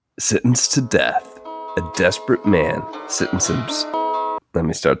Sentenced to death, a desperate man sentences. Let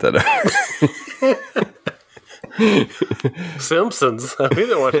me start that over. Simpsons. We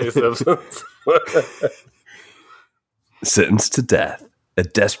didn't watch any Simpsons. Sentenced to death, a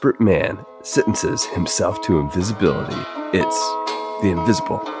desperate man sentences himself to invisibility. It's The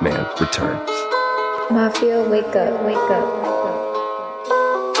Invisible Man Returns. Mafia, wake up, wake up.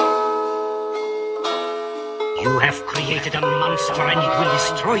 You have created a monster and it will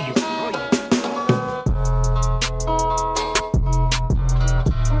destroy you.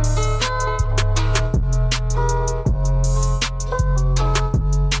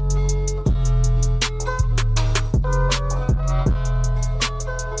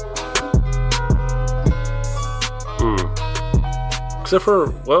 Except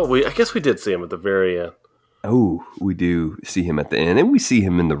for, well, I guess we did see him at the very end. Oh, we do see him at the end, and we see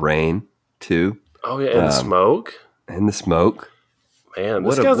him in the rain, too. Oh, yeah, and the smoke. And the smoke. Man,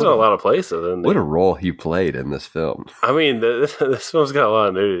 this guy's in a lot of places, isn't he? What a role he played in this film. I mean, this film's got a lot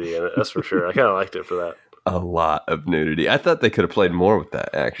of nudity in it, that's for sure. I kind of liked it for that. A lot of nudity. I thought they could have played more with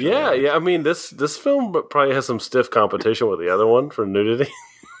that, actually. Yeah. I mean, this film probably has some stiff competition with the other one for nudity.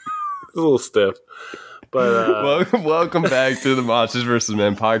 It's a little stiff. But welcome back to the Monsters vs.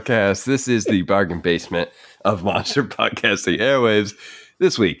 Men podcast. This is the bargain basement of Monster Podcasting Airwaves.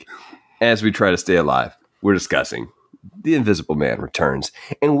 This week, as we try to stay alive, we're discussing The Invisible Man Returns.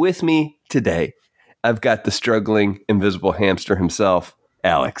 And with me today, I've got the struggling invisible hamster himself,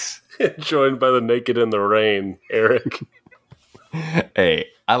 Alex. Joined by the naked in the rain, Eric. Hey,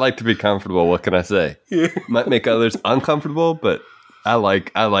 I like to be comfortable. What can I say? Yeah. Might make others uncomfortable, but I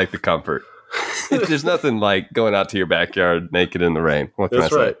like the comfort. There's nothing like going out to your backyard naked in the rain. What can I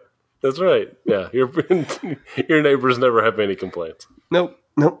say? That's right. Yeah, your neighbors never have any complaints. Nope.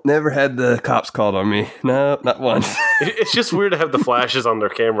 Never had the cops called on me. No, not once. It's just weird to have the flashes on their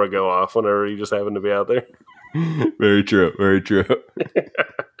camera go off whenever you just happen to be out there. Very true.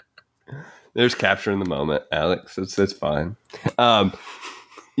 There's capturing the moment, Alex. It's fine.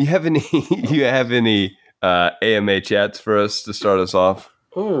 You have any AMA chats for us to start us off?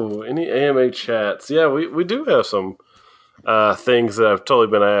 Oh, any AMA chats? Yeah, we do have some things that I've totally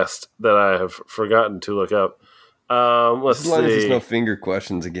been asked that I have forgotten to look up. Let's see. As long as there's no finger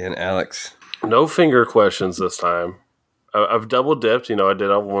questions again, Alex. No finger questions this time. I've double dipped. I did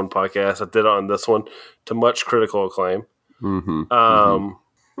it on one podcast. I did it on this one to much critical acclaim.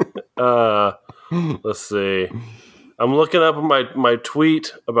 Let's see. I'm looking up my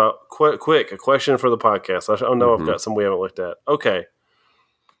tweet about quick a question for the podcast. I know I've got some we haven't looked at. Okay.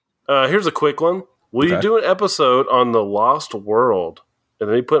 Here's a quick one. Will you do an episode on the Lost World? And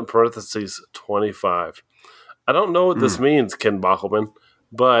then he put in parentheses 25. I don't know what this means, Ken Bockelman,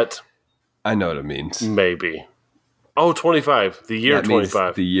 but I know what it means. Maybe. Oh, 25. The year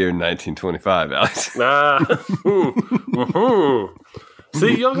 25. The year 1925, Alex.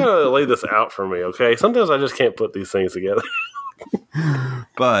 See, y'all gotta lay this out for me, okay? Sometimes I just can't put these things together.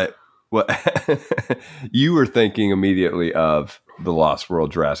 But what you were thinking immediately of the Lost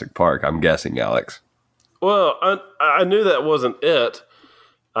World Jurassic Park, I'm guessing, Alex. Well, I knew that wasn't it,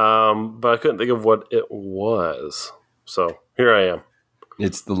 but I couldn't think of what it was. So here I am.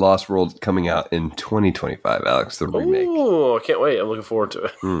 It's the Lost World coming out in 2025, Alex, the remake. Oh, I can't wait. I'm looking forward to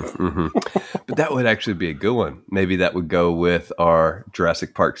it. But that would actually be a good one. Maybe that would go with our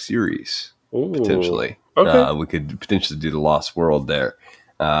Jurassic Park series, potentially. Okay. We could potentially do the Lost World there.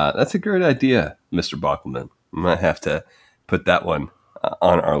 That's a great idea, Mr. Bockelman. We might have to put that one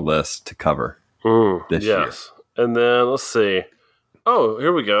on our list to cover this year. And then let's see. Oh,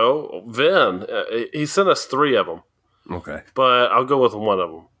 here we go. Vin. He sent us 3 of them. Okay. But I'll go with one of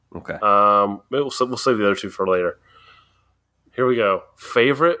them. Okay. Maybe we'll save the other 2 for later. Here we go.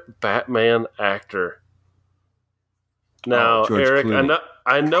 Favorite Batman actor. Now, Eric, Clooney.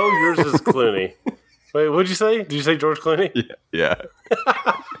 I know yours is Clooney. Wait, what'd you say? Did you say George Clooney? Yeah.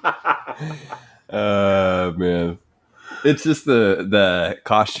 Man. It's just the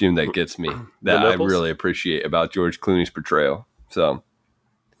costume that gets me, that I really appreciate about George Clooney's portrayal. So,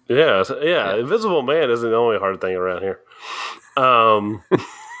 yeah. Invisible Man isn't the only hard thing around here.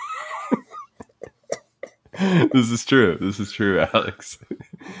 This is true, Alex.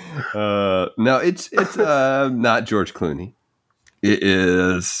 No, it's not George Clooney. It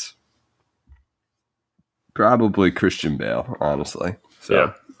is probably Christian Bale, honestly.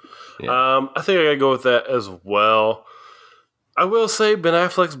 So, yeah. I think I gotta go with that as well. I will say Ben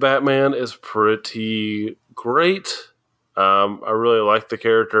Affleck's Batman is pretty great. I really like the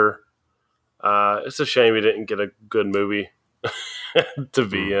character. It's a shame he didn't get a good movie to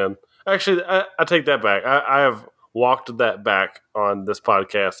be in. Actually, I take that back. I have walked that back on this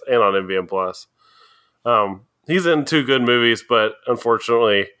podcast and on MVM Plus. He's in 2 good movies, but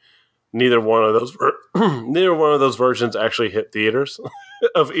unfortunately, neither one of those versions actually hit theaters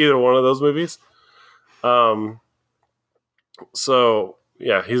of either one of those movies. So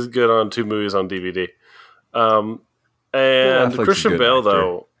yeah, he's good on 2 movies on DVD. And Christian Bale actor,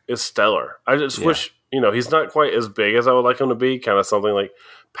 though, is stellar. I just wish, he's not quite as big as I would like him to be. Kind of something like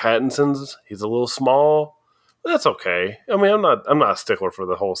Pattinson's. He's a little small. That's okay. I mean, I'm not a stickler for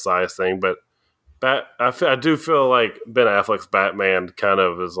the whole size thing, but I do feel like Ben Affleck's Batman kind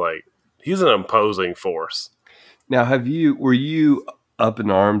of is like, he's an imposing force. Now, were you up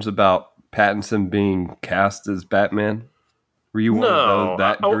in arms about Pattinson being cast as Batman? Were you one of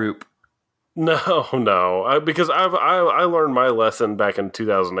that group? No, because I learned my lesson back in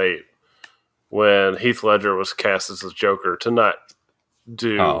 2008 when Heath Ledger was cast as the Joker to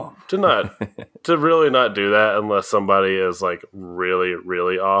really not do that unless somebody is like really,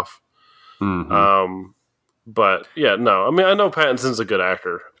 really off. Mm-hmm. But yeah, no. I mean, I know Pattinson's a good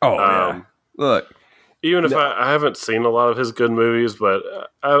actor. Oh, yeah. Look, even if I haven't seen a lot of his good movies, but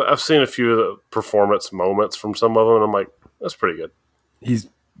I've seen a few of the performance moments from some of them, and I'm like, that's pretty good. He's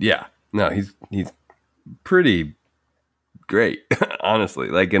pretty great, honestly.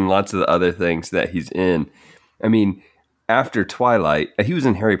 Like in lots of the other things that he's in. I mean, after Twilight, he was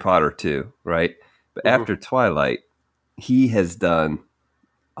in Harry Potter too, right? But after Twilight, he has done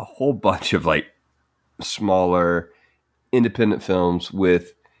a whole bunch of like smaller independent films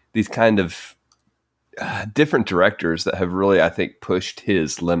with these kind of different directors that have really, I think, pushed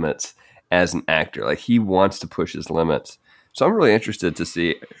his limits as an actor. Like he wants to push his limits. So I'm really interested to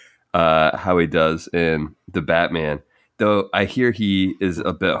see how he does in the Batman. Though I hear he is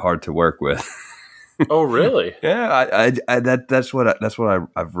a bit hard to work with. Oh, really? Yeah, that's what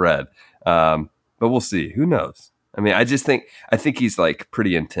I've read. But we'll see. Who knows? I mean, I think he's like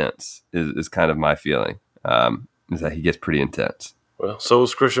pretty intense. Is kind of my feeling. Is that he gets pretty intense. Well, so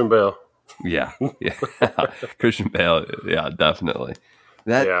is Christian Bale. Yeah. Christian Bale. Yeah, definitely.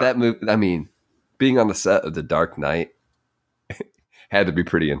 That movie. I mean, being on the set of The Dark Knight had to be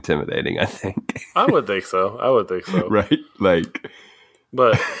pretty intimidating, I think. I would think so. Right? Like,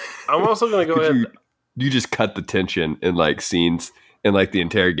 but I'm also going to go ahead. You just cut the tension in like scenes in like the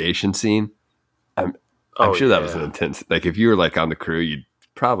interrogation scene. I'm sure that was an intense. Like, if you were like on the crew, you'd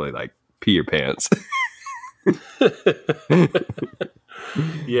probably like pee your pants.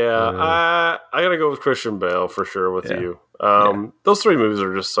 Yeah, I gotta go with Christian Bale for sure with you. Those 3 movies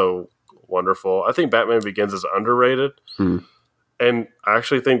are just so wonderful. I think Batman Begins is underrated, and I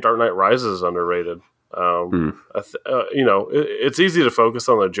actually think Dark Knight Rises is underrated. It's easy to focus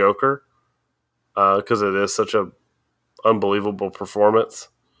on the Joker because it is such a unbelievable performance.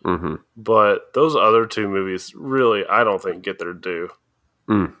 Mm-hmm. But those other 2 movies really, I don't think, get their due.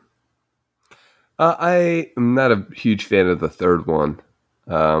 I am not a huge fan of the third one.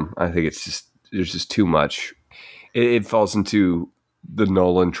 I think there's just too much. It falls into the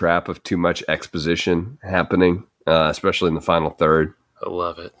Nolan trap of too much exposition happening, especially in the final third. I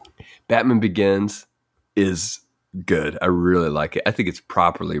love it. Batman Begins is good. I really like it. I think it's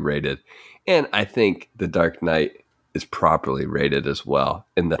properly rated. And I think The Dark Knight is properly rated as well.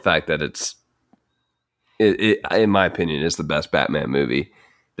 And the fact that it in my opinion, is the best Batman movie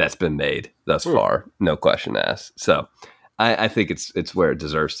that's been made thus far. No question asked. So I think it's where it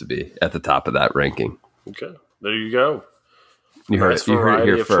deserves to be, at the top of that ranking. Okay. There you go. You heard it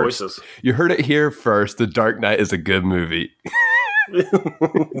here first. Choices. You heard it here first. The Dark Knight is a good movie.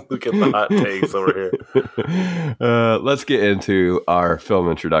 Look at the hot takes over here. Let's get into our film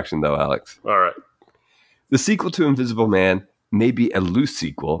introduction, though, Alex. All right. The sequel to Invisible Man may be a loose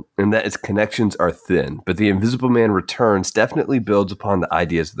sequel in that its connections are thin, but The Invisible Man Returns definitely builds upon the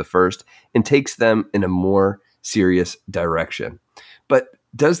ideas of the first and takes them in a more serious direction. But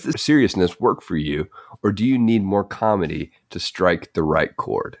does the seriousness work for you, or do you need more comedy to strike the right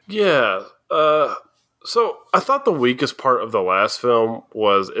chord? Yeah. So I thought the weakest part of the last film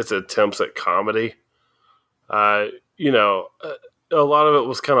was its attempts at comedy. A lot of it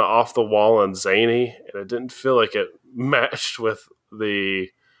was kind of off the wall and zany, and it didn't feel like it matched with the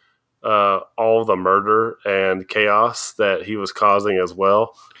all the murder and chaos that he was causing as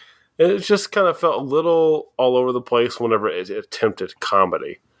well. And it just kind of felt a little all over the place whenever it attempted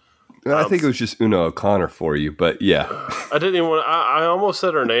comedy. I think it was just Una O'Connor for you, but yeah. I didn't even want to, I almost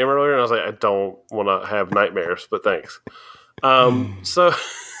said her name earlier, and I was like, I don't want to have nightmares, but thanks. So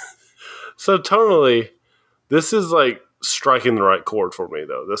tonally, this is like striking the right chord for me,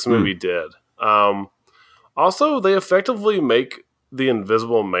 though. This movie did. Also, they effectively make the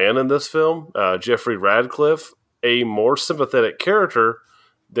Invisible Man in this film, Jeffrey Radcliffe, a more sympathetic character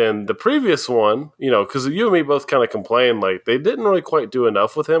than the previous one, because you and me both kind of complained like they didn't really quite do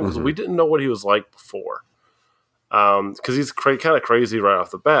enough with him because we didn't know what he was like before. Because he's kind of crazy right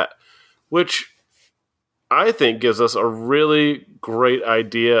off the bat, which I think gives us a really great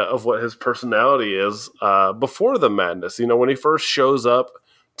idea of what his personality is before the madness. When he first shows up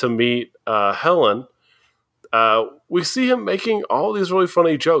to meet Helen, we see him making all these really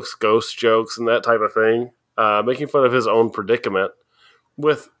funny jokes, ghost jokes and that type of thing, making fun of his own predicament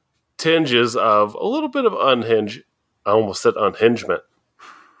with tinges of a little bit of I almost said unhingement.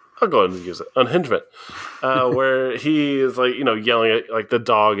 I'll go ahead and use it. Unhingement. Where he is yelling at, the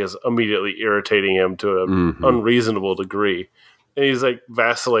dog is immediately irritating him to an unreasonable degree. And he's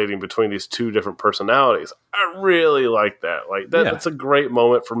vacillating between these two different personalities. I really like that. That's a great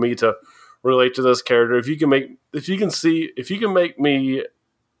moment for me to relate to this character. If you can make me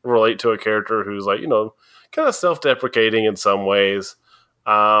relate to a character who's kind of self-deprecating in some ways,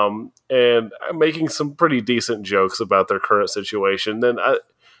 and making some pretty decent jokes about their current situation, then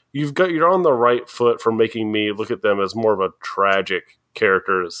you're on the right foot for making me look at them as more of a tragic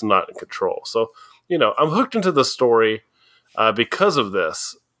character that's not in control. So, I'm hooked into the story because of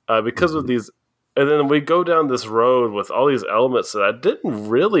this, because of these, and then we go down this road with all these elements that I didn't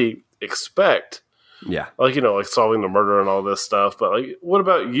really expect. Yeah. Like solving the murder and all this stuff. But what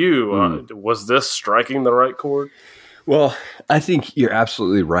about you? Was this striking the right chord? Well, I think you're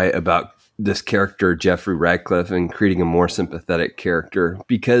absolutely right about this character, Jeffrey Radcliffe, and creating a more sympathetic character,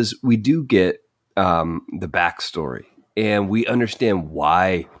 because we do get the backstory and we understand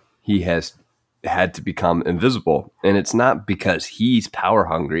why he has had to become invisible. And it's not because he's power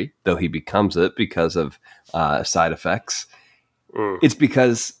hungry, though he becomes it because of side effects. It's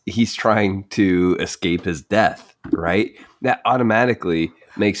because he's trying to escape his death, right? That automatically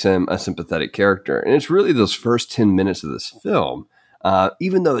makes him a sympathetic character. And it's really those first 10 minutes of this film,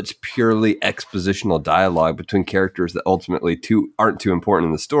 even though it's purely expositional dialogue between characters that ultimately aren't too important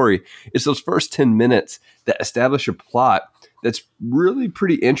in the story, it's those first 10 minutes that establish a plot that's really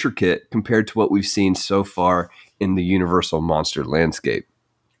pretty intricate compared to what we've seen so far in the Universal monster landscape.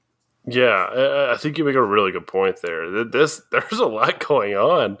 Yeah, I think you make a really good point there. There's a lot going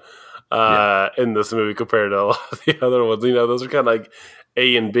on in this movie compared to a lot of the other ones. Those are kind of like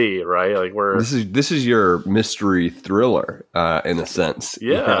A and B, right? This is your mystery thriller in a sense.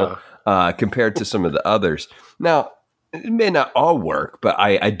 Yeah. Compared to some of the others. Now, it may not all work, but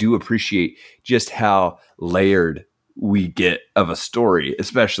I do appreciate just how layered we get of a story,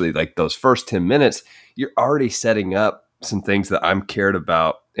 especially those first 10 minutes. You're already setting up some things that I'm caring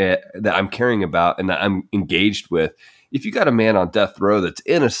about, and that I'm engaged with. If you got a man on death row that's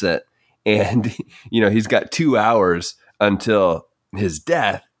innocent and, he's got 2 hours until his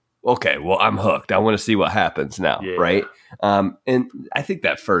death, okay, well, I'm hooked. I want to see what happens now. Yeah. Right. And I think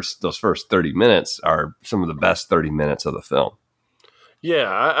those first 30 minutes are some of the best 30 minutes of the film. Yeah,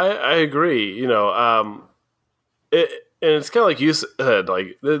 I agree. And it's kind of like you said,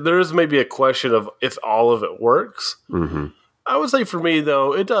 there is maybe a question of if all of it works. Mm-hmm. I would say for me,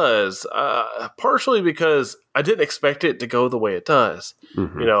 though, it does. Partially because I didn't expect it to go the way it does.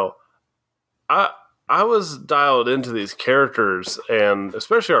 Mm-hmm. I was dialed into these characters, and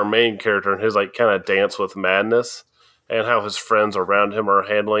especially our main character and his kind of dance with madness and how his friends around him are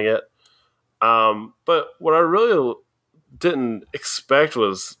handling it. But what I really didn't expect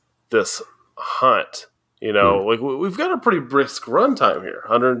was this hunt. We've got a pretty brisk runtime here,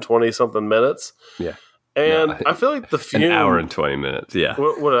 120 something minutes. Yeah. And I feel like the fume... An hour and 20 minutes, yeah.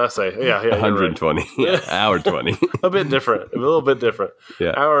 What did I say? Yeah, 120. Right. Yeah, hour 20. A little bit different.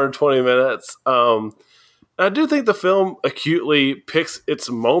 Yeah. Hour and 20 minutes. I do think the film acutely picks its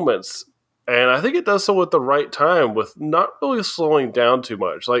moments, and I think it does so at the right time with not really slowing down too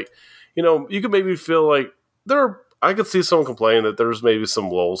much. You could maybe feel like I could see someone complaining that there's maybe some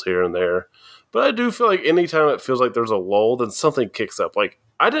lulls here and there, but I do feel like anytime it feels like there's a lull, then something kicks up.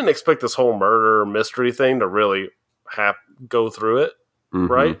 I didn't expect this whole murder mystery thing to really go through it,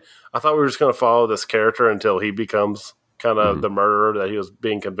 right? I thought we were just going to follow this character until he becomes kind of the murderer that he was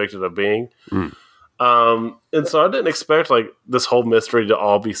being convicted of being. And so I didn't expect this whole mystery to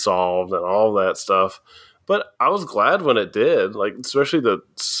all be solved and all that stuff. But I was glad when it did, especially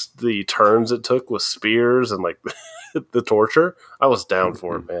the turns it took with spears and the torture. I was down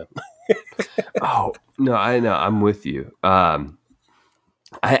for it, man. Oh, no, I know. I'm with you.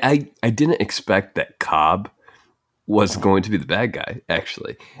 I didn't expect that Cobb was going to be the bad guy,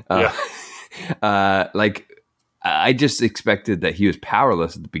 actually. I just expected that he was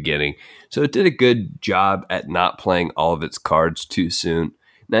powerless at the beginning. So it did a good job at not playing all of its cards too soon.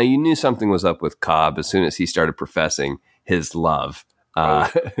 Now, you knew something was up with Cobb as soon as he started professing his love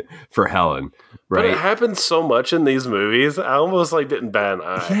for Helen, right? But it happens so much in these movies. I almost like didn't bat an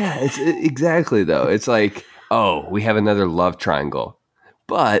eye. Yeah, exactly, though. It's like, oh, we have another love triangle.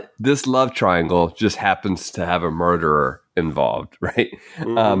 But this love triangle just happens to have a murderer involved, right?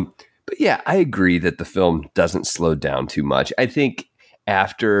 Mm-hmm. But yeah, I agree that the film doesn't slow down too much. I think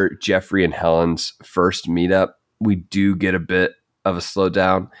after Jeffrey and Helen's first meetup, we do get a bit of a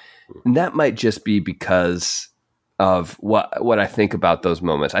slowdown. And that might just be because of what I think about those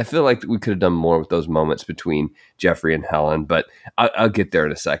moments. I feel like we could have done more with those moments between Jeffrey and Helen, but I'll get there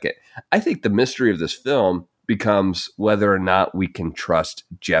in a second. I think the mystery of this film becomes whether or not we can trust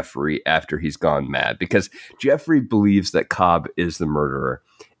Jeffrey after he's gone mad, because Jeffrey believes that Cobb is the murderer.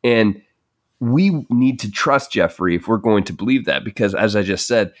 And we need to trust Jeffrey if we're going to believe that, because as I just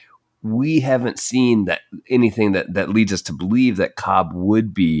said, we haven't seen that anything that leads us to believe that Cobb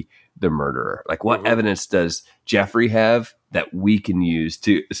would be the murderer. Like, what evidence does Jeffrey have that we can use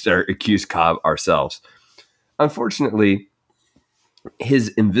to start accuse Cobb ourselves? Unfortunately,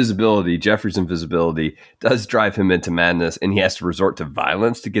 Jeffrey's invisibility does drive him into madness, and he has to resort to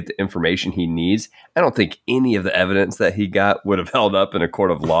violence to get the information he needs. I don't think any of the evidence that he got would have held up in a court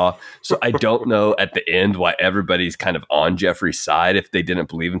of law. So I don't know at the end why everybody's kind of on Jeffrey's side if they didn't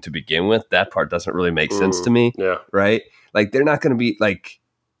believe him to begin with. That part doesn't really make sense to me. Yeah. Right? Like, they're not going to be like,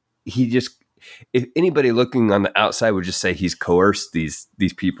 if anybody looking on the outside would just say he's coerced these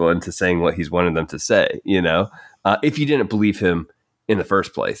people into saying what he's wanted them to say, if you didn't believe him in the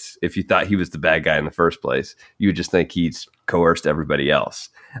first place, if you thought he was the bad guy in the first place, you would just think he's coerced everybody else.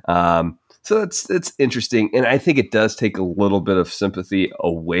 So that's interesting. And I think it does take a little bit of sympathy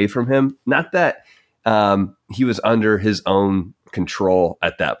away from him. Not that he was under his own control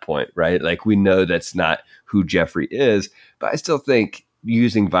at that point, right? Like, we know that's not who Jeffrey is, but I still think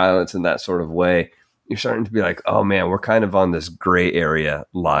using violence in that sort of way, you're starting to be like, oh man, we're kind of on this gray area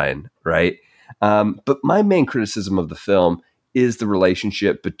line, right? But my main criticism of the film is the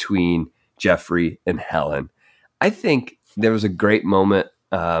relationship between Jeffrey and Helen. I think there was a great moment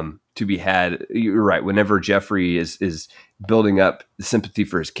to be had. You're right. Whenever Jeffrey is building up sympathy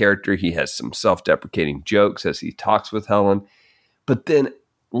for his character, he has some self-deprecating jokes as he talks with Helen. But then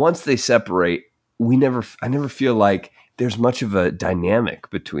once they separate, I never feel like there's much of a dynamic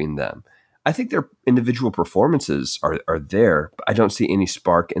between them. I think their individual performances are there, but I don't see any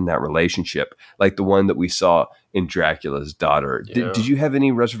spark in that relationship like the one that we saw in Dracula's Daughter. Yeah. Did you have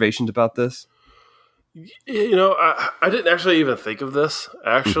any reservations about this? I didn't actually even think of this,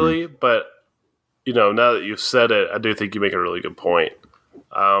 actually, but, now that you've said it, I do think you make a really good point.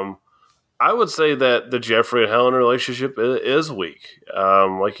 I would say that the Jeffrey and Helen relationship is weak.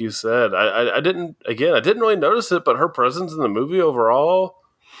 Like you said, I didn't really notice it, but her presence in the movie overall,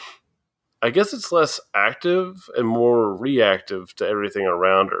 I guess it's less active and more reactive to everything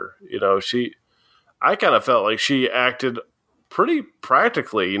around her. I kind of felt like she acted pretty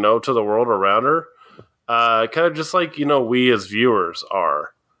practically, to the world around her. Kind of just like, we as viewers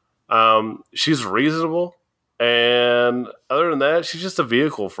are. She's reasonable. And other than that, she's just a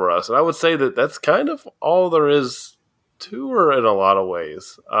vehicle for us. And I would say that that's kind of all there is to her in a lot of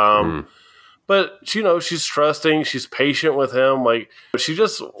ways. But, she's trusting. She's patient with him. Like, she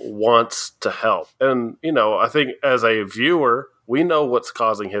just wants to help. And, I think as a viewer, we know what's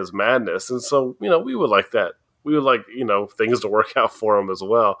causing his madness. And so, we would like that. We would like, things to work out for him as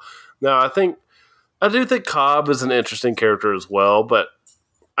well. Now, I do think Cobb is an interesting character as well, but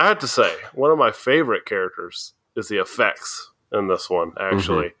I have to say, one of my favorite characters is the effects in this one,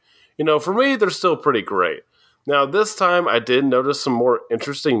 actually. For me, they're still pretty great. Now, this time, I did notice some more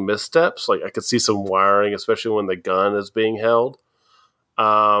interesting missteps. Like, I could see some wiring, especially when the gun is being held,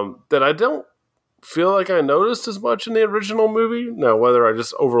 that I don't feel like I noticed as much in the original movie. Now, whether I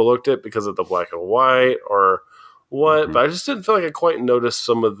just overlooked it because of the black and white or what, but I just didn't feel like I quite noticed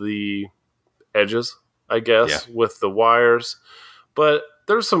some of the edges, I guess, with the wires. But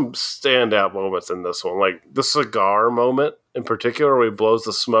there's some standout moments in this one, like the cigar moment in particular, where he blows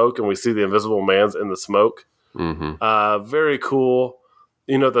the smoke and we see the Invisible Man's in the smoke. Very cool.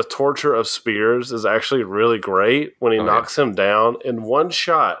 The torture of Spears is actually really great when he knocks him down in one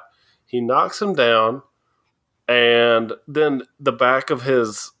shot. He knocks him down, and then the back of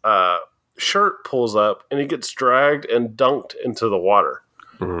his shirt pulls up, and he gets dragged and dunked into the water.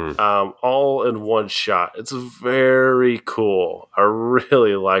 All in one shot. It's very cool. I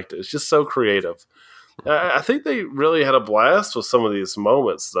really liked it. It's just so creative. I think they really had a blast with some of these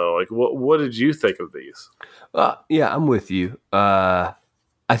moments, though. Like, what did you think of these? Yeah, I'm with you. I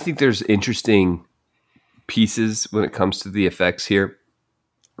think there's interesting pieces when it comes to the effects here.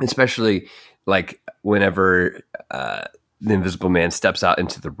 especially like whenever the Invisible Man steps out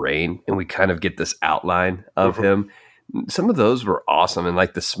into the rain and we kind of get this outline of him. Some of those were awesome. And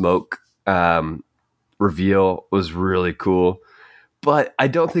like the smoke reveal was really cool. But I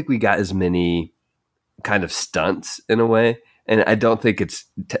don't think we got as many kind of stunts in a way. And I don't think it's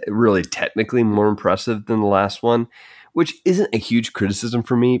really technically more impressive than the last one, which isn't a huge criticism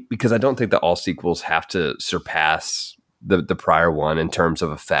for me because I don't think that all sequels have to surpass the prior one in terms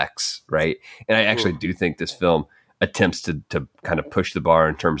of effects, right? And I actually do think this film attempts to kind of push the bar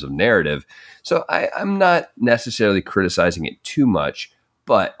in terms of narrative. So I'm not necessarily criticizing it too much,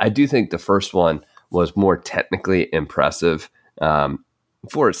 but I do think the first one was more technically impressive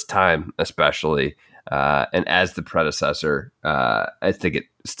for its time, especially. And as the predecessor, I think it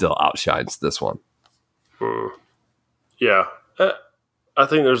still outshines this one. Yeah. I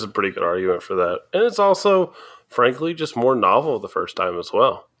think there's a pretty good argument for that. And it's also, frankly, just more novel the first time as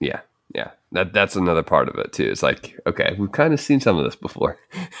well. Yeah. Yeah, that's another part of it too. It's like, okay, we've kind of seen some of this before.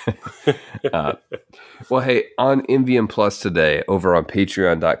 Well, hey, on MVM Plus today, over on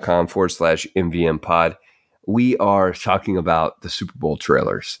patreon.com/MVM pod, we are talking about the Super Bowl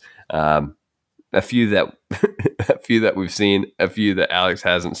trailers. A few that we've seen, a few that Alex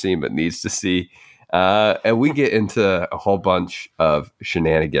hasn't seen but needs to see. And we get into a whole bunch of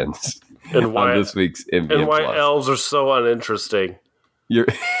shenanigans and why, on this week's MVM and why Plus. elves are so uninteresting.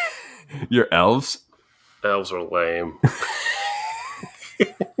 Your elves? Elves are lame.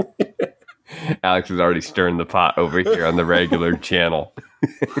 Alex is already stirring the pot over here on the regular channel.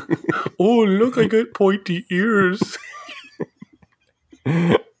 Oh, look, I got pointy ears.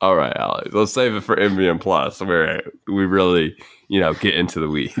 All right, Alex, let's save it for MVM Plus, where we really, get into the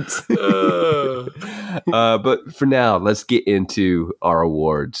weeds. But for now, let's get into our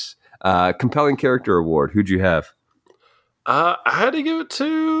awards. Compelling Character Award. Who'd you have? I had to give it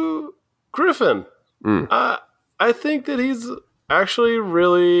to Griffin. I think that he's actually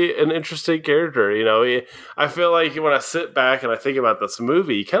really an interesting character. I feel like when I sit back and I think about this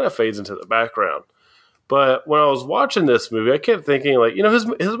movie, he kind of fades into the background. But when I was watching this movie, I kept thinking, like,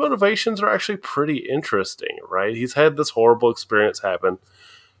 his motivations are actually pretty interesting, right? He's had this horrible experience happen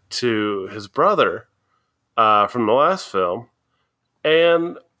to his brother from the last film.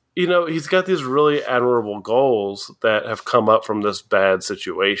 And he's got these really admirable goals that have come up from this bad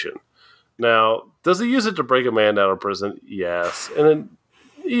situation. Now, does he use it to break a man out of prison? Yes. And then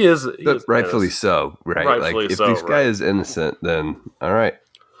he is rightfully so, right? Rightfully like, if so, this guy is innocent, then all right.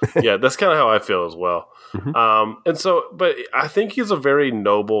 Yeah, that's kind of how I feel as well. Mm-hmm. And so, but I think he's a very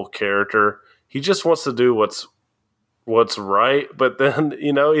noble character. He just wants to do what's right. But then,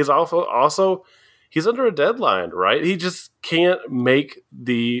 he's also he's under a deadline, right? He just can't make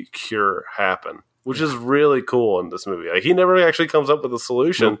the cure happen, which is really cool in this movie. Like, he never actually comes up with a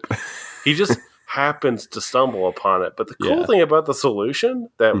solution. Nope. He just happens to stumble upon it. But the cool thing about the solution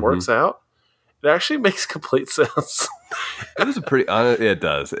that works out, it actually makes complete sense. It was a pretty honest. It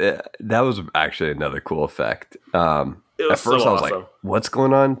does. That was actually another cool effect. At first, so I was like, "What's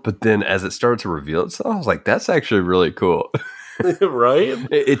going on?" But then, as it started to reveal itself, I was like, "That's actually really cool." Right?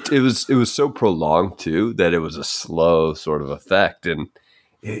 It was so prolonged too that it was a slow sort of effect, and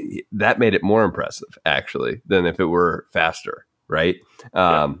that made it more impressive actually than if it were faster. Right?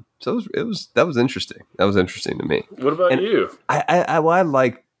 So that was interesting. That was interesting to me. What about you? I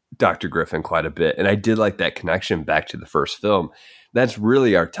like Dr. Griffin quite a bit, and I did like that connection back to the first film. That's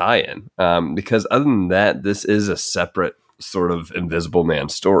really our tie-in, because other than that, this is a separate sort of Invisible Man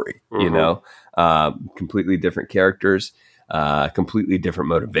story. Completely different characters, completely different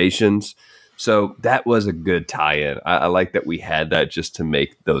motivations. So that was a good tie-in. I like that we had that just to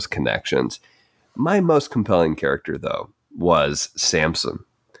make those connections. My most compelling character, though, was Samson.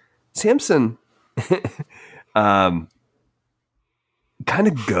 Samson kind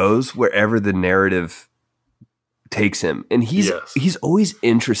of goes wherever the narrative takes him, and he's always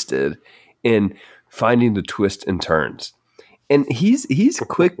interested in finding the twists and turns, and he's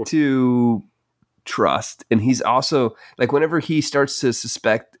quick to trust, and he's also like, whenever he starts to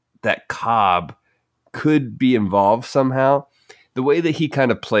suspect that Cobb could be involved somehow, the way that he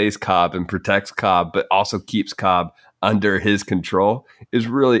kind of plays Cobb and protects Cobb but also keeps Cobb under his control is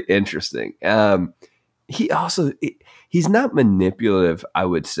really interesting. He's not manipulative, I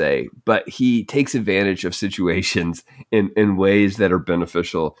would say, but he takes advantage of situations in ways that are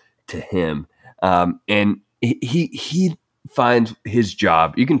beneficial to him. And he finds his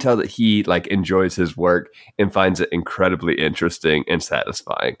job. You can tell that he enjoys his work and finds it incredibly interesting and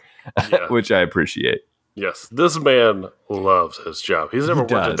satisfying, which I appreciate. Yes, this man loves his job. He's never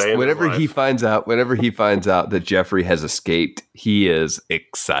He worked a does. day in Whenever his he life. finds out that Jeffrey has escaped, he is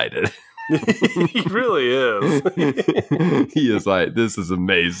excited. He really is. He is like, this is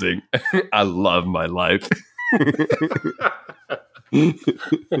amazing. I love my life.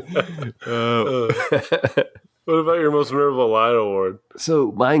 What about your most memorable line award?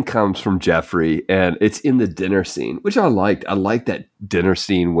 So mine comes from Jeffrey, and it's in the dinner scene, which I liked. I like that dinner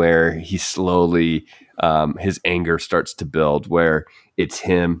scene where he slowly, his anger starts to build, where it's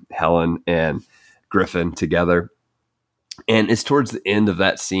him, Helen, and Griffin together. And it's towards the end of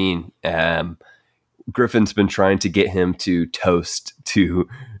that scene. Griffin's been trying to get him to toast to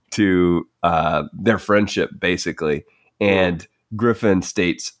their friendship, basically. And Griffin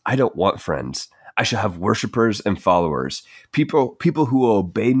states, "I don't want friends. I shall have worshipers and followers, people who will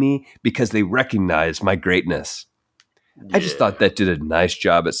obey me because they recognize my greatness." I just thought that did a nice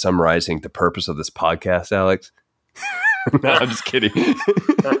job at summarizing the purpose of this podcast, Alex. No, I'm just kidding. I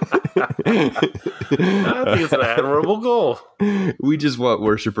think it's an admirable goal. We just want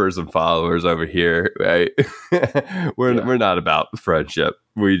worshipers and followers over here, right? We're not about friendship.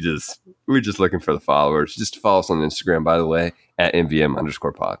 We're just looking for the followers. Just follow us on Instagram, by the way, at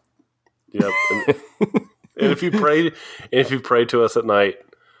 @MVM_pod. Yep. And if you pray to us at night,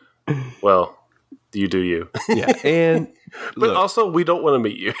 well, you do you. Yeah, and But look, also, we don't want to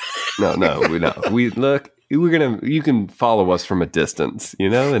meet you. no, we know. You can follow us from a distance,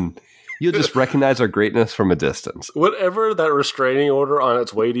 and you'll just recognize our greatness from a distance. Whatever that restraining order on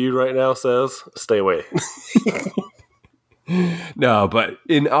its way to you right now says, stay away. No, but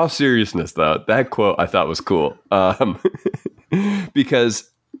in all seriousness, though, that quote I thought was cool, because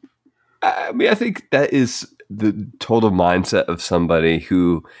I think that is the total mindset of somebody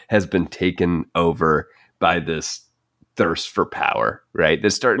who has been taken over by this thirst for power, right? They're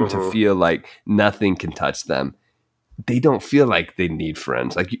starting to feel like nothing can touch them. They don't feel like they need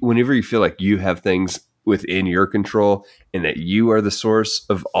friends. Like whenever you feel like you have things within your control and that you are the source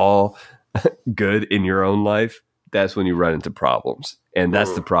of all good in your own life, that's when you run into problems. And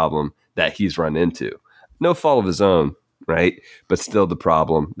that's the problem that he's run into. No fault of his own, right? But still the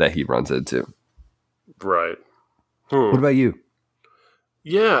problem that he runs into. Right. What about you?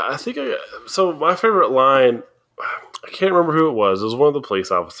 Yeah, I think so my favorite line, I can't remember who it was. It was one of the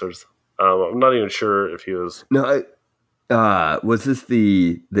police officers. I'm not even sure if he was. No, was this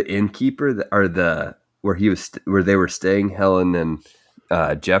the innkeeper where they were staying, Helen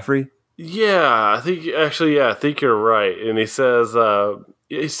and Jeffrey? Yeah, I think you're right. And he says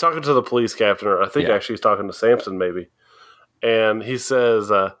he's talking to the police captain, or I think actually he's talking to Samson, maybe. And he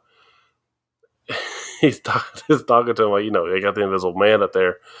says he's talking to him like, they got the invisible man up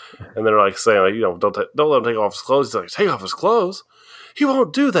there, and they're like saying like, don't let him take off his clothes. He's like, take off his clothes? He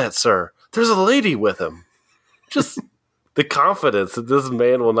won't do that, sir. There's a lady with him. Just the confidence that this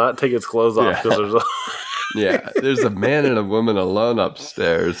man will not take his clothes off because there's a man and a woman alone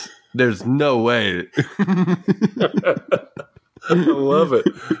upstairs. There's no way. I love it.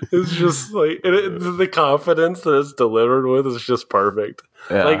 It's just like the confidence that it's delivered with is just perfect.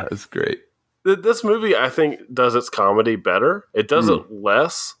 Yeah, it's great. This movie, I think, does its comedy better. It does it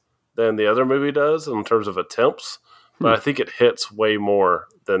less than the other movie does in terms of attempts, but I think it hits way more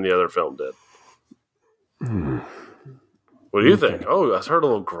than the other film did. What do you think? Oh, I heard a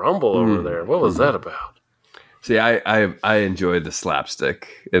little grumble over there. What was that about? See, I enjoyed the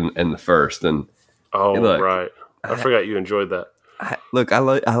slapstick in the first, and right. I forgot you enjoyed that. I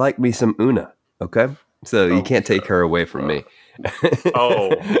like me some Una. Okay, so you can't take her away from me.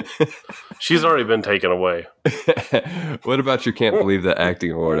 She's already been taken away. What about your can't believe that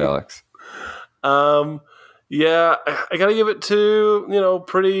acting award, Alex? Yeah, I gotta give it to,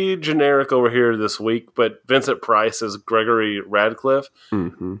 pretty generic over here this week, but Vincent Price as Gregory Radcliffe.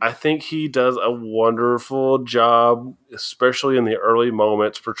 Mm-hmm. I think he does a wonderful job, especially in the early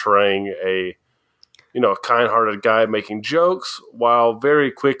moments, portraying a kind-hearted guy making jokes while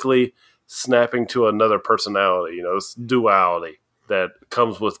very quickly snapping to another personality, this duality that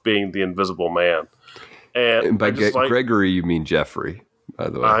comes with being the invisible man. And by Gregory, you mean Jeffrey, by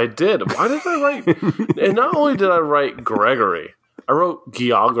the way. I did. Why did I write? And not only did I write Gregory, I wrote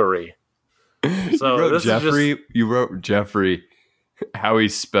Geoghery. So you wrote Jeffrey how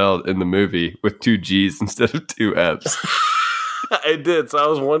he's spelled in the movie with 2 G's instead of 2 F's. I did. So I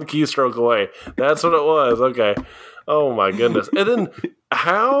was one keystroke away. That's what it was. Okay. Oh my goodness. And then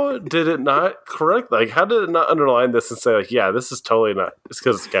how did it not correct? Like, how did it not underline this and say, like, yeah, this is totally not. It's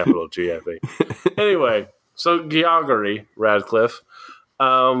because it's capital G, I think. Anyway, so Geoghery Radcliffe.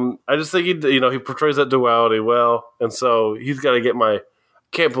 I just think he portrays that duality well. And so he's got to get my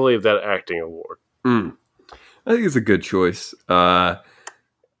can't believe that acting award. I think it's a good choice.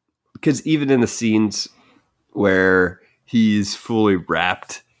 Because even in the scenes where he's fully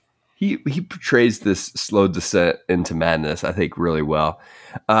wrapped, he portrays this slow descent into madness, I think, really well.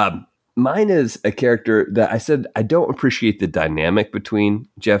 Mine is a character that I said I don't appreciate the dynamic between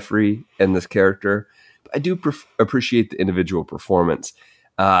Jeffrey and this character, but I do appreciate the individual performance.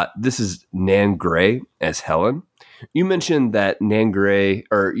 This is Nan Gray as Helen. You mentioned that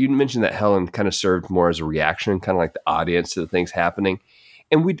you mentioned that Helen kind of served more as a reaction, kind of like the audience to the things happening.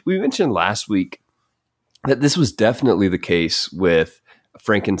 And we mentioned last week that this was definitely the case with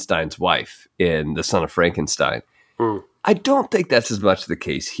Frankenstein's wife in The Son of Frankenstein. Mm. I don't think that's as much the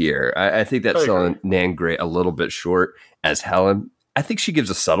case here. I think that's selling Nan Gray a little bit short as Helen. I think she gives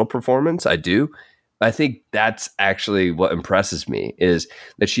a subtle performance. I do. I think that's actually what impresses me, is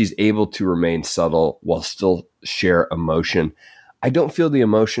that she's able to remain subtle while still share emotion. I don't feel the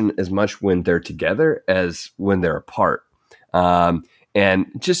emotion as much when they're together as when they're apart. And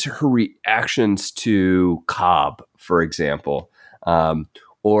just her reactions to Cobb, for example,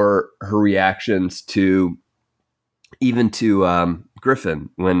 or her reactions to Griffin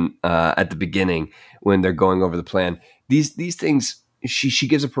when at the beginning when they're going over the plan. These things, she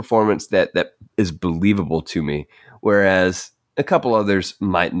gives a performance that is believable to me, whereas a couple others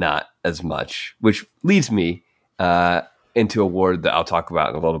might not as much, which leads me into a award that I'll talk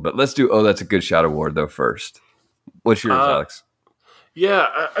about in a little bit. Let's do That's a Good Shot award though first. What's yours, Alex? Yeah,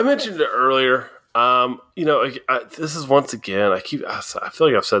 I mentioned it earlier. This is once again, I feel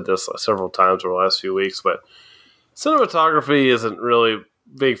like I've said this several times over the last few weeks, but cinematography isn't really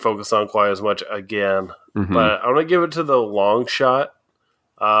being focused on quite as much again. Mm-hmm. But I want to give it to the long shot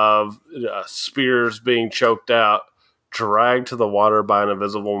of Spears being choked out, dragged to the water by an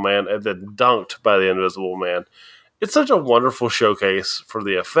invisible man, and then dunked by the invisible man. It's such a wonderful showcase for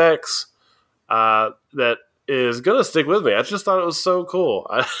the effects that is going to stick with me. I just thought it was so cool.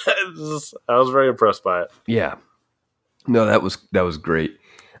 I was very impressed by it. Yeah. No, that was great.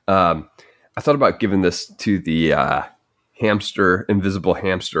 I thought about giving this to the invisible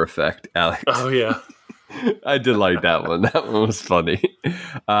hamster effect, Alex. Oh, yeah. I did like that one. That one was funny.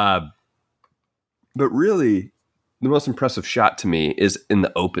 But really, the most impressive shot to me is in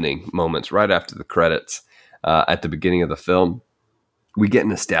the opening moments, right after the credits, at the beginning of the film. We get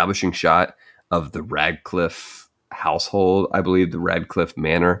an establishing shot of the Radcliffe household, I believe the Radcliffe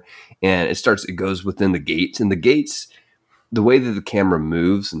Manor, and it goes within the gates, and the gates, the way that the camera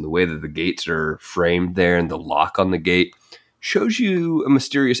moves and the way that the gates are framed there and the lock on the gate shows you a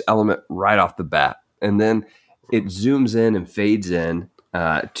mysterious element right off the bat. And then it zooms in and fades in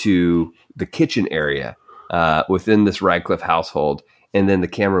to the kitchen area within this Radcliffe household. And then the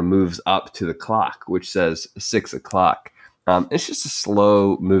camera moves up to the clock, which says 6 o'clock. It's just a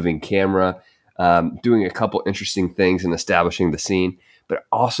slow moving camera doing a couple interesting things and establishing the scene, but it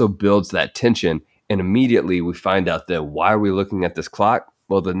also builds that tension. And immediately we find out that why are we looking at this clock?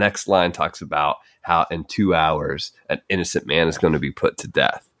 Well, the next line talks about how in 2 hours, an innocent man is going to be put to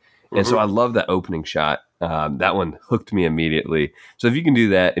death. And so I love that opening shot. That one hooked me immediately. So if you can do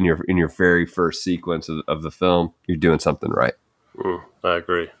that in your very first sequence of the film, you're doing something right. I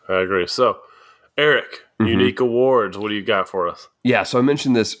agree. So, Eric, unique awards. What do you got for us? Yeah, so I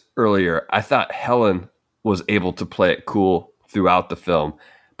mentioned this earlier. I thought Helen was able to play it cool throughout the film,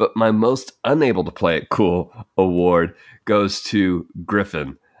 but my most unable to play it cool award goes to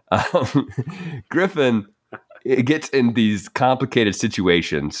Griffin. Griffin gets in these complicated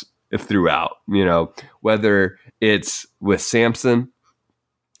situations throughout, whether it's with Samson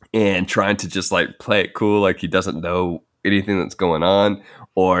and trying to just like play it cool, like he doesn't know anything that's going on,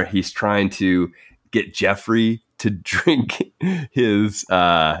 or he's trying to get Jeffrey to drink his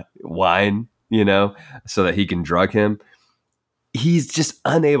wine, so that he can drug him. He's just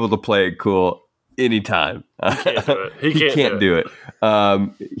unable to play it cool anytime. He can't do it.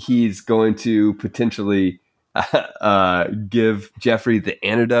 He's going to potentially give Jeffrey the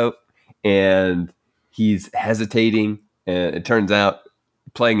antidote, and he's hesitating, and it turns out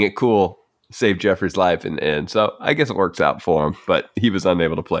playing it cool saved Jeffrey's life in the end. So I guess it works out for him, but he was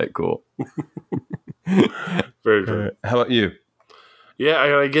unable to play it cool. Very true. How about you? Yeah, I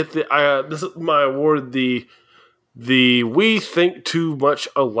gotta get this is my award, the We Think Too Much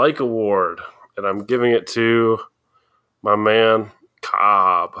Alike award, and I'm giving it to my man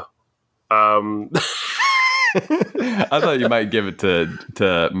Cobb. I thought you might give it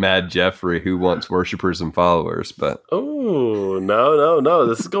to Mad Jeffrey, who wants worshipers and followers, but no,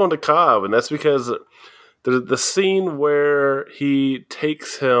 this is going to Cobb, and that's because the scene where he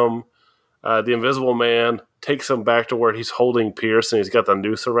takes him, the Invisible Man takes him back to where he's holding Pierce, and he's got the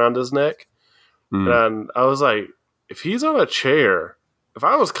noose around his neck. And I was like, if he's on a chair, if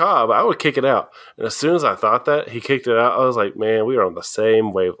I was Cobb, I would kick it out. And as soon as I thought that, he kicked it out. I was like, man, we are on the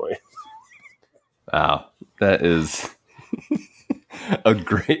same wavelength. Wow, that is a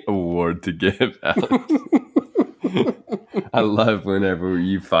great award to give out. I love whenever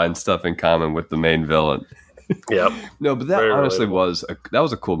you find stuff in common with the main villain. Yep. No, but that Very honestly relatable.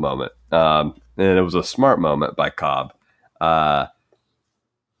 was a cool moment, and it was a smart moment by Cobb,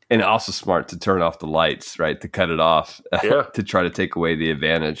 and also smart to turn off the lights, right, to cut it off, Yeah. to try to take away the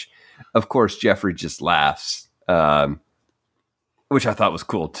advantage. Of course, Jeffrey just laughs, which I thought was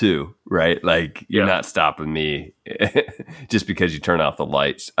cool too, right? Like, you're Yeah. not stopping me just because you turn off the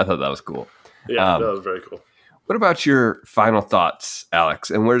lights. I thought that was cool. Yeah, that was very cool. What about your final thoughts, Alex?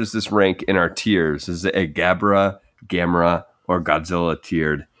 And where does this rank in our tiers? Is it a Gamera, or Godzilla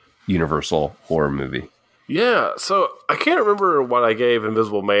tiered Universal horror movie? Yeah, so I can't remember what I gave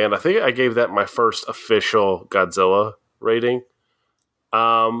Invisible Man. I think I gave that my first official Godzilla rating.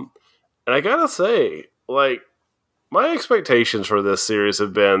 And I gotta say, like, my expectations for this series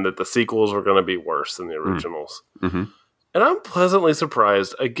have been that the sequels were going to be worse than the originals. Mm-hmm. And I'm pleasantly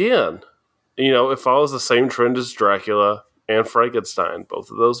surprised again. You know, it follows the same trend as Dracula and Frankenstein. Both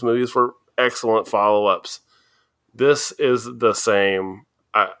of those movies were excellent follow-ups. This is the same.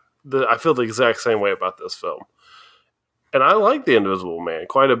 I feel the exact same way about this film. And I like The Invisible Man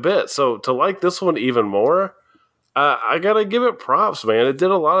quite a bit. So to like this one even more, I got to give it props, man. It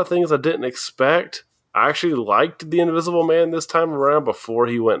did a lot of things I didn't expect. I actually liked The Invisible Man this time around before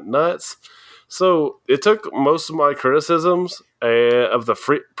he went nuts. So it took most of my criticisms of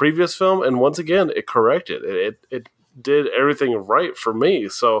the previous film, and once again, it corrected. It did everything right for me.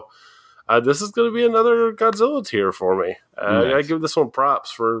 So this is going to be another Godzilla tier for me. Nice. I give this one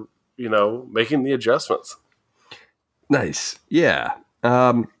props for, making the adjustments. Nice. Yeah.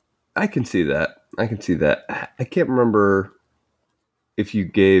 I can see that. I can't remember if you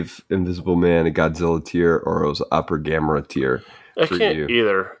gave Invisible Man a Godzilla tier or it was Upper Gamera tier. I for can't you.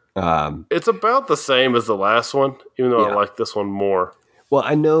 either. It's about the same as the last one, even though I like this one more. Well,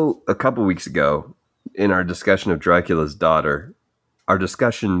 I know a couple weeks ago in our discussion of Dracula's Daughter, our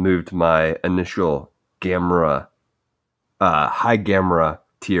discussion moved my initial Gamera, high Gamera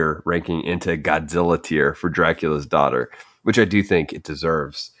tier ranking into Godzilla tier for Dracula's Daughter, which I do think it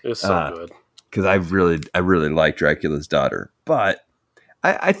deserves. It's so good. Because I really like Dracula's Daughter. But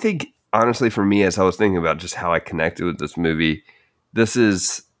I think, honestly, for me, as I was thinking about just how I connected with this movie, this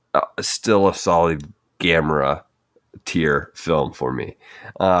is still a solid Gamera tier film for me.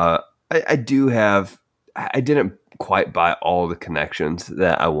 I didn't quite buy all the connections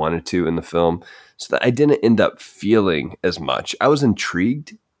that I wanted to in the film, so that I didn't end up feeling as much. I was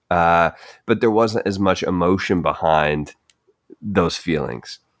intrigued, but there wasn't as much emotion behind those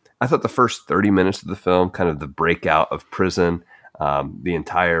feelings. I thought the first 30 minutes of the film, kind of the breakout of prison, the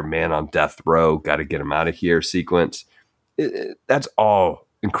entire man on death row, got to get him out of here sequence, that's all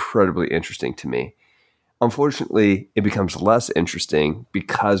incredibly interesting to me. Unfortunately, it becomes less interesting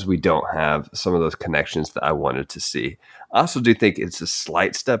because we don't have some of those connections that I wanted to see. I also do think it's a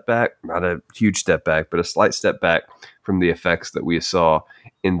slight step back, not a huge step back, but a slight step back from the effects that we saw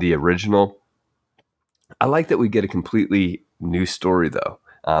in the original. I like that we get a completely new story, though.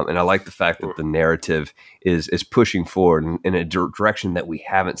 And I like the fact that the narrative is pushing forward in a direction that we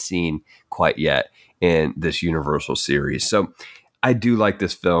haven't seen quite yet in this Universal series. So I do like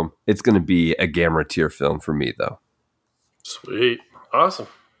this film. It's going to be a Gamera tier film for me, though. Sweet. Awesome.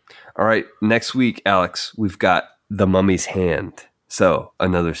 All right. Next week, Alex, we've got The Mummy's Hand. So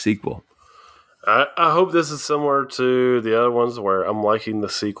another sequel. I hope this is similar to the other ones where I'm liking the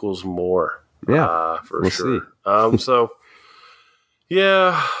sequels more. Yeah. For we'll sure. see. So,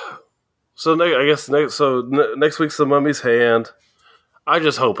 yeah. So next week's The Mummy's Hand. I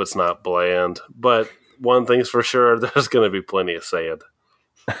just hope it's not bland, but one thing's for sure, there's going to be plenty of sand.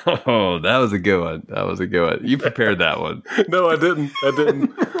 Oh, that was a good one. You prepared that one. No, I didn't.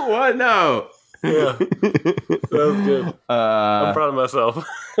 What? No. Yeah. That was good. I'm proud of myself.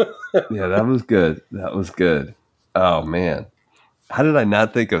 Yeah, that was good. Oh, man. How did I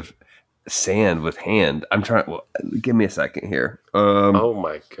not think of sand with hand? I'm trying. Well, give me a second here. Oh,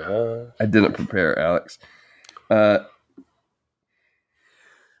 my God. I didn't prepare, Alex. The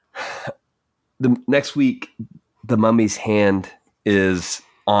next week, The Mummy's Hand is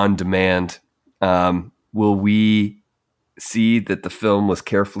on demand. Will we see that the film was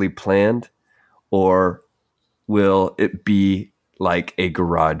carefully planned, or will it be like a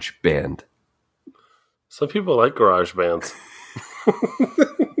garage band? Some people like garage bands.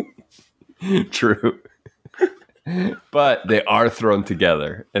 True. But they are thrown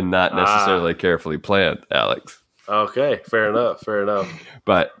together and not necessarily carefully planned, Alex. Okay, fair enough.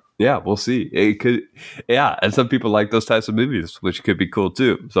 But yeah, we'll see. It could, yeah, and some people like those types of movies, which could be cool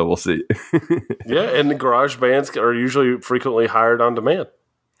too. So we'll see. Yeah, and the garage bands are usually frequently hired on demand.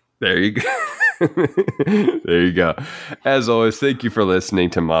 There you go. There you go. As always, thank you for listening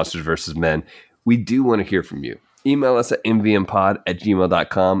to Monsters vs. Men. We do want to hear from you. Email us at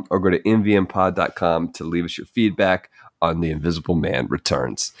mvmpod@gmail.com or go to mvmpod.com to leave us your feedback on The Invisible Man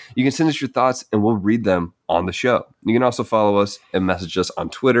Returns. You can send us your thoughts and we'll read them on the show. You can also follow us and message us on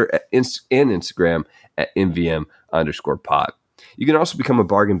Twitter and Instagram at mvm_pod. You can also become a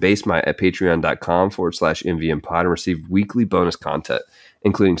bargain basement at patreon.com/mvmpod and receive weekly bonus content,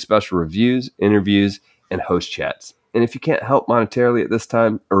 including special reviews, interviews, and host chats. And if you can't help monetarily at this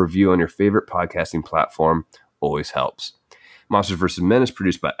time, a review on your favorite podcasting platform always helps. Monsters vs. Men is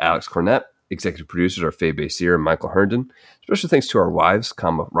produced by Alex Cornett. Executive producers are Faye Basier and Michael Herndon. Special thanks to our wives,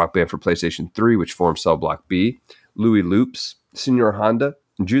 Rock Band for PlayStation 3, which forms Cell Block B, Louis Loops, Senor Honda,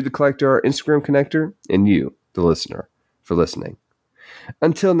 Drew the Collector, our Instagram connector, and you, the listener, for listening.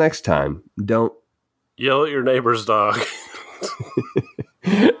 Until next time, don't yell at your neighbor's dog.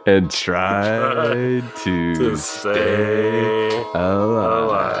 And try to stay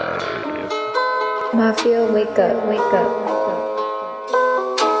alive. Mafia, wake up, wake up.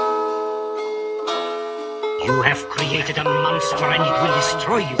 You have created a monster and it will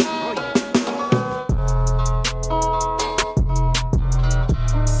destroy you.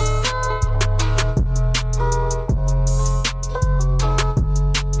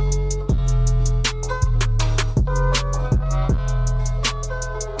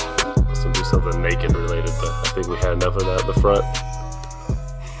 So do something naked related, but I think we had enough of that in the front.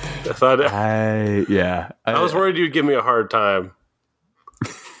 I was worried you'd give me a hard time.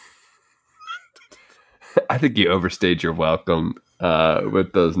 I think you overstayed your welcome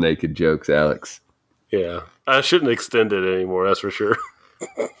with those naked jokes, Alex. Yeah, I shouldn't extend it anymore, that's for sure.